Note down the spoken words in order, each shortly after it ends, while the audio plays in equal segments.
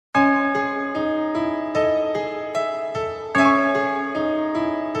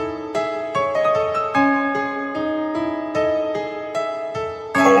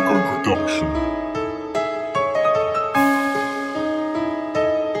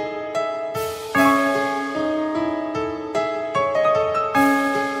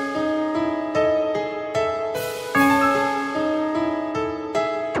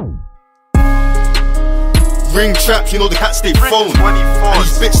trap, you know the cats stay phone. And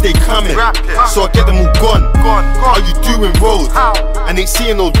these bitch they coming, so I get them all gone. How you doing road? And ain't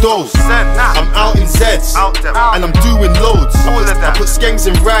seeing no doors. I'm out in Zeds, and I'm doing loads. I put skanks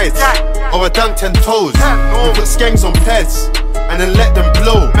in rides, or I done 10 toes. We put skanks on peds, and then let them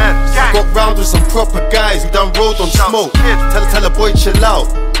blow. Got round with some proper guys who done road on smoke. Tell a boy chill out,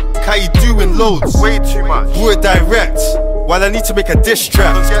 how you doing loads? Way too much. We're direct, while I need to make a diss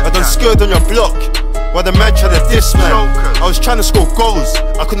track. I done skirred on your block, while the man tried to diss man. I was trying to score goals,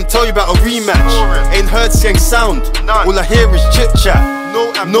 I couldn't tell you about a rematch. Ain't heard skank sound, all I hear is chit chat.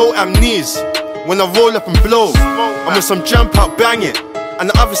 No amnesia, when I roll up and blow. I'm with some jump out, bang it, and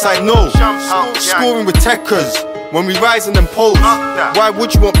the other side no. Scoring with techers, when we rise and then pose. Why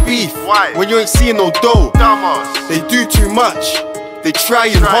would you want beef, when you ain't seeing no dough? They do too much, they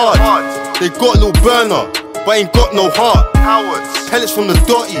trying hard. They got a little burner, but ain't got no heart. Pellets from the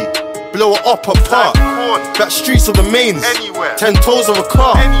dotty, blow it up apart. Back streets of the mains, 10 toes of a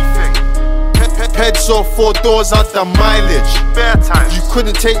car. Peds or 4 doors out the mileage. You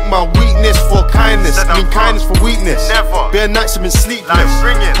couldn't take my weakness for kindness. I mean kindness for weakness. Bare nights have been sleepless.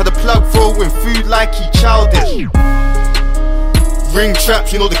 Had a plug throwing food like he childish. Ring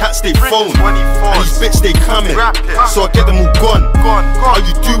traps, you know the cats stay phone. And these bitch they coming, so I get them all gone. How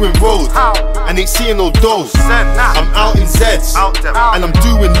you doing road? And ain't seeing no doors. I'm out in Zeds, and I'm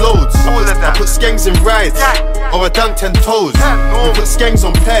doing loads. I put skanks in rides, or I done 10 toes. We put skanks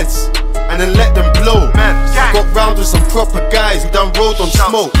on peds, and then let them blow. Got round with some proper guys who done road on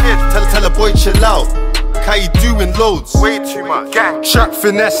smoke. Tell a boy chill out, how you doing loads? Way too much. Gang. Trap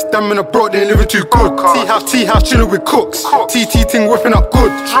finesse, stamina broke, they ain't living too good. Tea-house chillin' with cooks. TT ting whipping up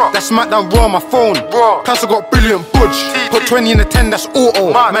good. That's SmackDown raw on my phone. Plus I got brilliant budge. Put 20 in the 10, that's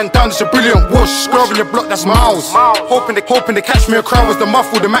auto. Man down, it's a brilliant whoosh. Scrub in the block, that's miles. Hoping they catch me a crowd was the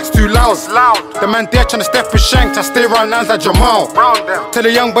muffle, the max too loud. The man there tryna step with shanked, I stay round lines like Jamal. Tell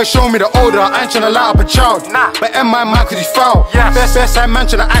the young boy show me the older, I ain't tryna light up a child. But M my man cause he's foul. Best side man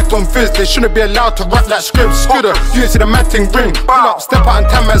tryna act on fizz, they shouldn't be allowed to rap like scripts. Scooter, you into the mad thing ring. Pull up, step out and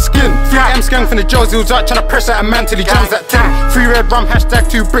tan man's skin. 3M skank from the jaws, he was out tryna press at a man till he jams that 10. 3 red rum, hashtag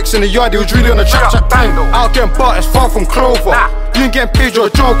 2 bricks in the yard, he was really on the trap bang. Out getting bought, it's far from Clover. You ain't getting paid, you're a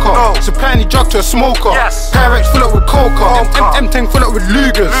joker. Supplying the drug to a smoker. Pyrex full up with coca. M-ting full up with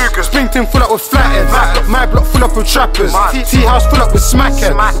Lugers. Spring ting full up with flatheads. My block full up with trappers. Tea-house full up with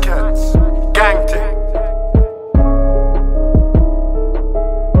smackheads.